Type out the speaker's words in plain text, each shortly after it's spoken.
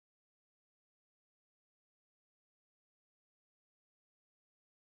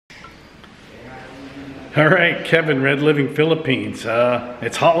All right, Kevin, Red Living Philippines.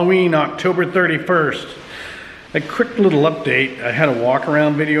 It's Halloween, October 31st. A quick little update. I had a walk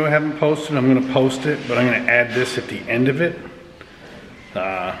around video I haven't posted. I'm going to post it, but I'm going to add this at the end of it.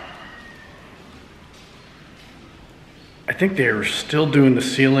 I think they're still doing the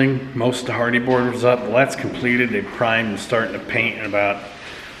ceiling. Most of the hardy board was up. Well, that's completed. They primed and starting to paint, and about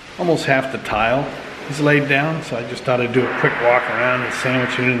almost half the tile is laid down. So I just thought I'd do a quick walk around and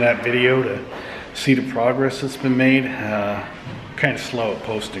sandwich it into that video to see the progress that's been made. Kind of slow at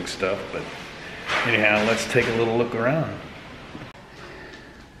posting stuff, but anyhow, let's take a little look around.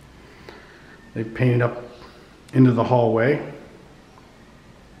 They painted up into the hallway.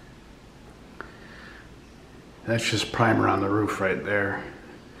 That's just primer on the roof right there.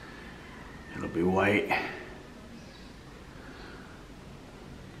 It'll be white.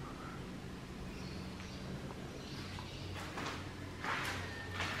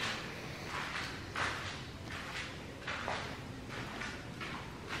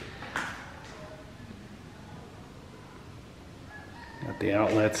 Got the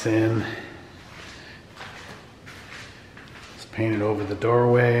outlets in. It's painted over the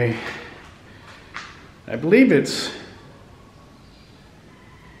doorway. I believe it's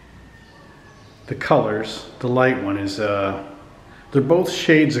the colors. The light one is, they're both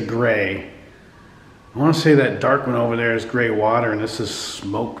shades of gray. I want to say that dark one over there is gray water and this is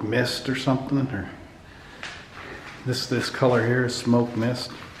smoke mist or something. Or this color here is smoke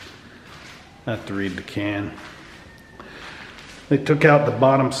mist. I have to read the can. They took out the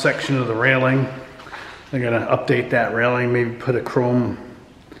bottom section of the railing. They're going to update that railing, maybe put a chrome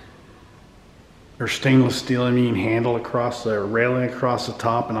or stainless steel, handle across the railing across the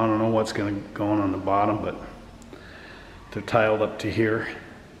top, and I don't know what's going to go on the bottom, but they're tiled up to here.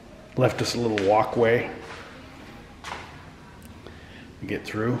 Left us a little walkway to get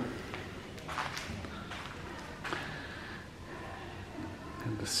through.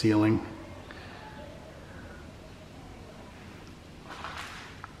 And the ceiling.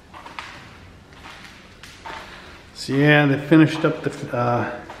 So yeah, they finished up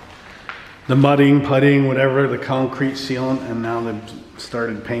the mudding, putting, whatever, the concrete sealant, and now they've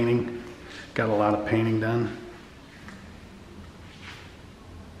started painting. Got a lot of painting done.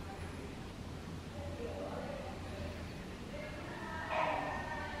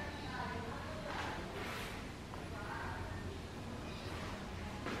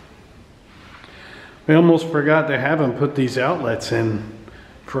 We almost forgot to have them put these outlets in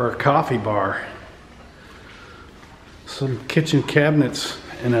for our coffee bar. Some kitchen cabinets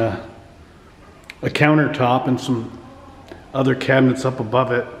and a countertop and some other cabinets up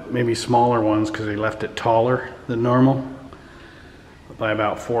above it, maybe smaller ones because they left it taller than normal by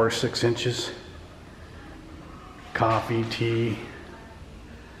about 4 or 6 inches. Coffee, tea,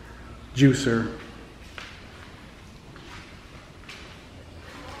 juicer.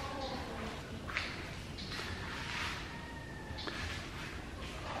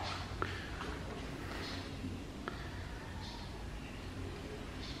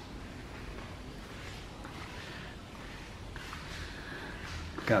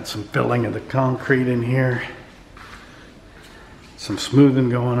 Got some filling of the concrete in here. Some smoothing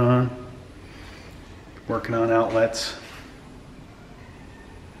going on. Working on outlets.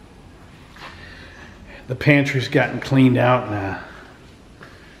 The pantry's gotten cleaned out and a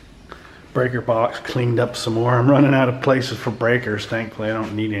breaker box cleaned up some more. I'm running out of places for breakers. Thankfully, I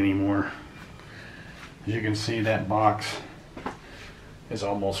don't need any more. As you can see, that box is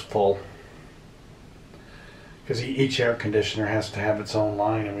almost full. Because each air conditioner has to have its own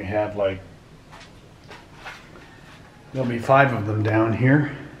line, and we have there'll be 5 of them down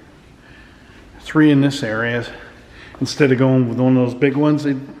here. 3 in this area. Instead of going with one of those big ones,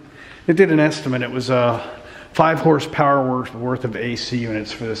 they did an estimate. It was 5 horsepower worth of AC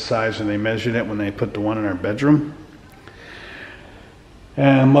units for this size, and they measured it when they put the one in our bedroom.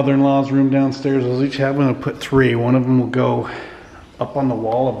 And mother-in-law's room downstairs will each have one. I'll put 3. One of them will go up on the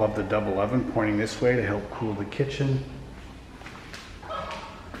wall above the double oven, pointing this way to help cool the kitchen.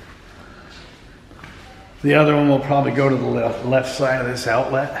 The other one will probably go to the left side of this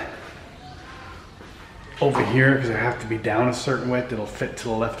outlet. Over here, because I have to be down a certain width, it'll fit to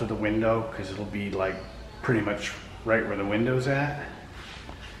the left of the window, because it'll be pretty much right where the window's at.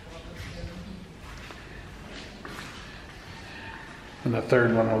 And the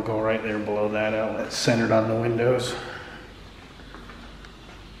third one will go right there below that outlet, centered on the windows.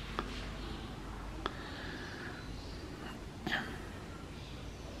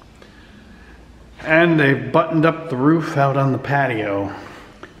 And they've buttoned up the roof out on the patio,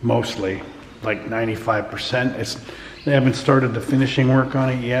 mostly, like 95%. They haven't started the finishing work on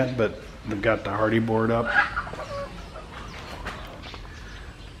it yet, but They've got the hardy board up.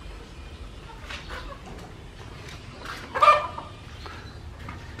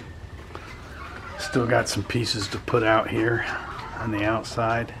 Still got some pieces to put out here on the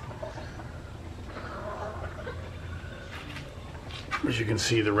outside. As you can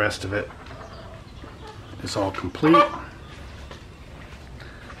see, the rest of it is all complete.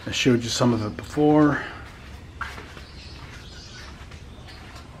 I showed you some of it before.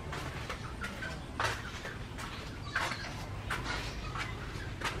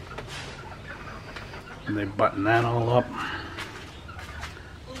 And they button that all up.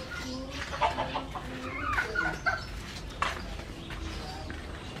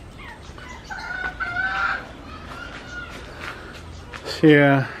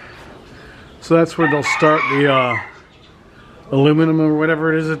 Yeah, so that's where they'll start the aluminum or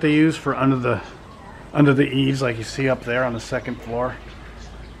whatever it is that they use for under the eaves, like you see up there on the second floor.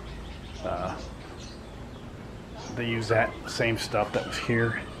 They use that same stuff that was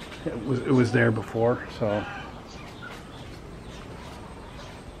here. It was there before, so.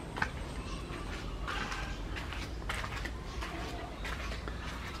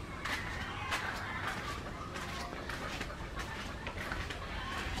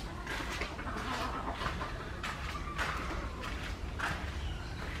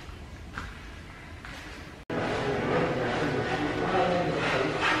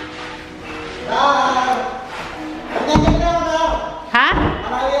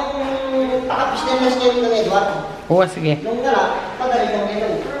 Oo, sige.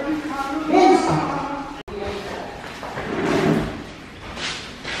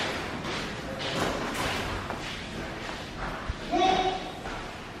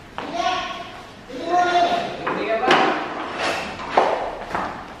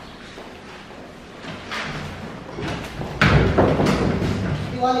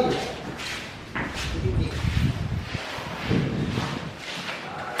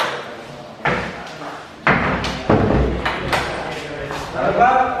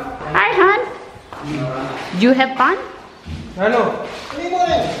 Hi, hon. You have fun? Hello.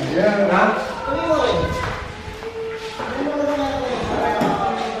 Yeah.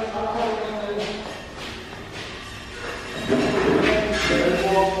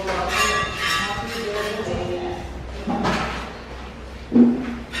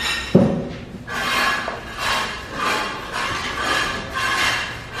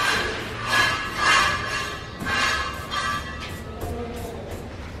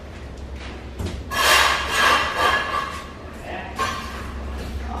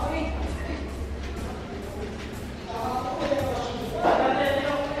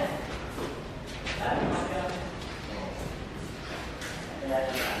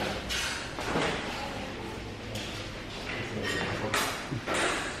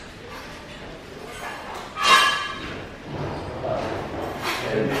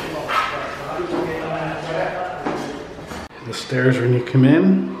 The stairs when you come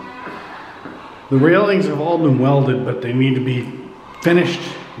in. The railings have all been welded, but they need to be finished.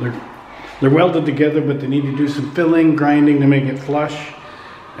 They're welded together, but they need to do some filling, grinding to make it flush,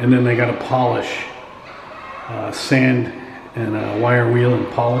 and then they got to polish, sand and wire wheel and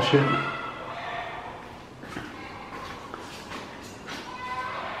polish it.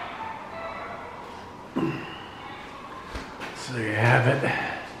 So there you have it.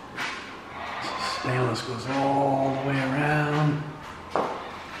 Stainless goes all the way around.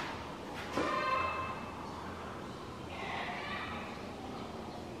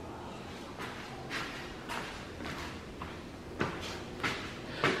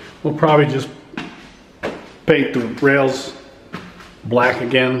 We'll probably just paint the rails black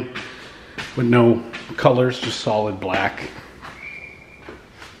again with no colors, just solid black.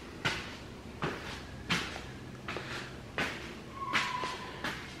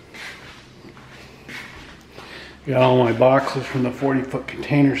 Got all my boxes from the 40-foot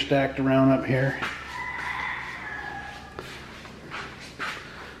container stacked around up here.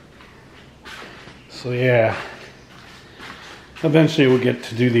 So yeah, eventually we'll get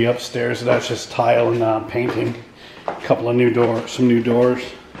to do the upstairs. That's just tile and painting. A couple of new doors, some new doors.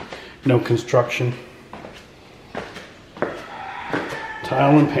 No construction.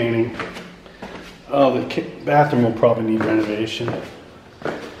 Tile and painting. Oh, the bathroom will probably need renovation.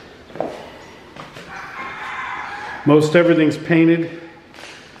 Most everything's painted,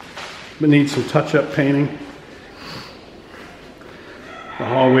 but needs some touch-up painting. The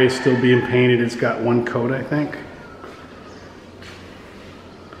hallway's still being painted. It's got one coat, I think.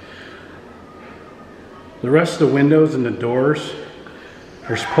 The rest of the windows and the doors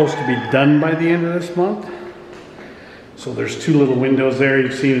are supposed to be done by the end of this month. So there's two little windows there.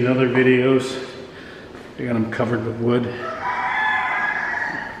 You've seen in other videos. I got them covered with wood.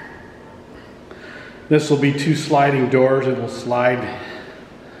 This will be two sliding doors. It will slide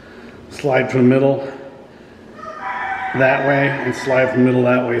from the middle that way and slide from the middle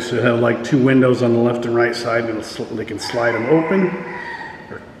that way. So you have like two windows on the left and right side. They can slide them open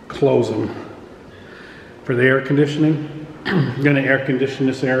or close them. For the air conditioning, I'm going to air condition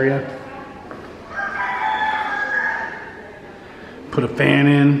this area. Put a fan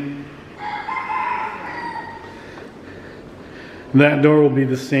in. That door will be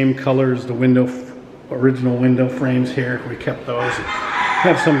the same color as the original window frames here. We kept those.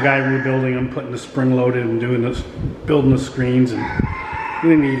 Have some guy rebuilding them, putting the spring loaded and doing this, building the screens, and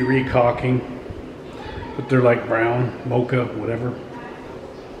they need recaulking. But they're like brown, mocha, whatever.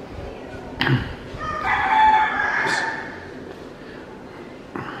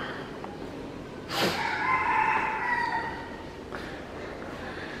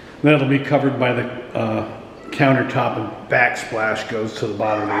 That'll be covered by the countertop, and backsplash goes to the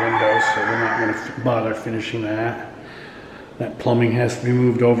bottom of the windows, so we're not going to bother finishing that. That plumbing has to be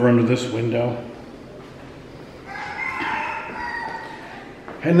moved over under this window.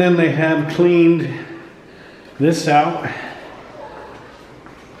 And then they have cleaned this out.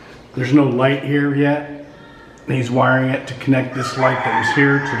 There's no light here yet. He's wiring it to connect this light that was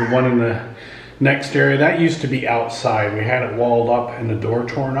here to the one in the next area. That used to be outside. We had it walled up and the door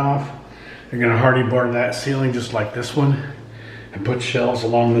torn off. They're going to hardy board that ceiling just like this one and put shelves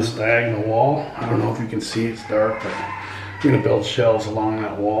along this diagonal wall. I don't know if you can see, it's dark, but I'm going to build shelves along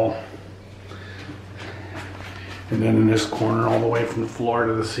that wall. And then in this corner all the way from the floor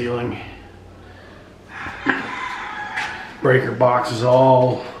to the ceiling. Breaker box is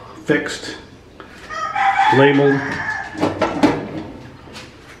all fixed, labeled.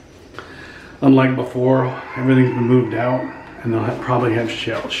 Unlike before, everything's been moved out, and they'll probably have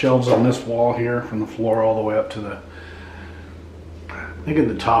shelves on this wall here from the floor all the way up to the, I think, at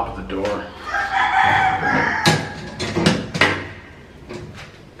the top of the door.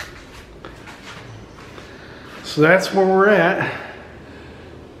 So that's where we're at.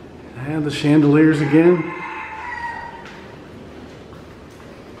 I have the chandeliers again.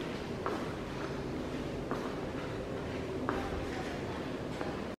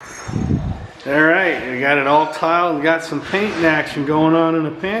 All right, we got it all tiled. We got some painting action going on in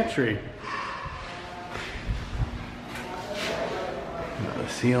the pantry. Got the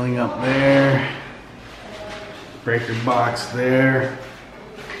ceiling up there. Breaker box there.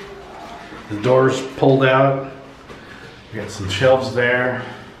 The door's pulled out. We got some shelves there.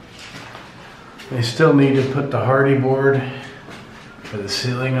 They still need to put the hardy board for the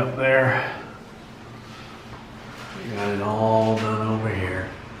ceiling up there. We got it all done over here.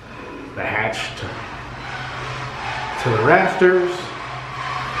 The hatch to the rafters.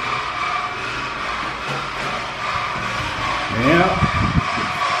 Yeah.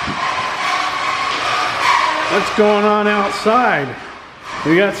 What's going on outside?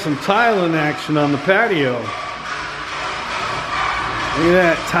 We got some tiling action on the patio. Look at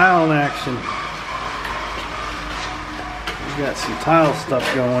that tile action. We got some tile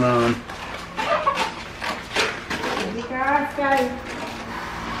stuff going on.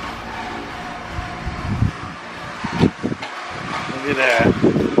 Look at that.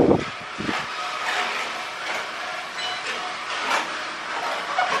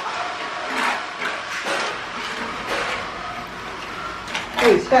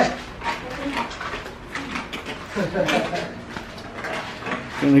 Hey, step.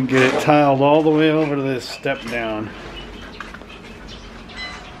 Gonna get it tiled all the way over to this step down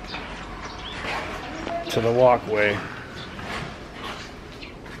to the walkway.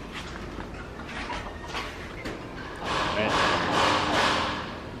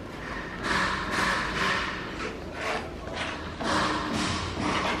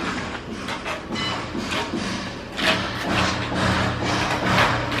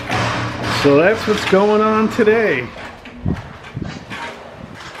 So that's what's going on today.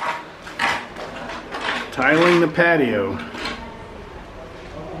 Tiling the patio.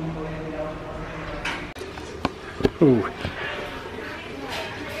 Ooh.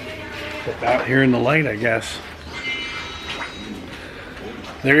 Put out here in the light, I guess.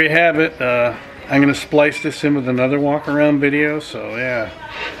 There you have it. I'm going to splice this in with another walk around video. So yeah,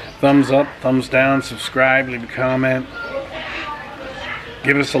 thumbs up, thumbs down, subscribe, leave a comment.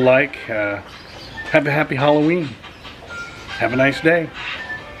 Give us a like. Have a happy Halloween. Have a nice day.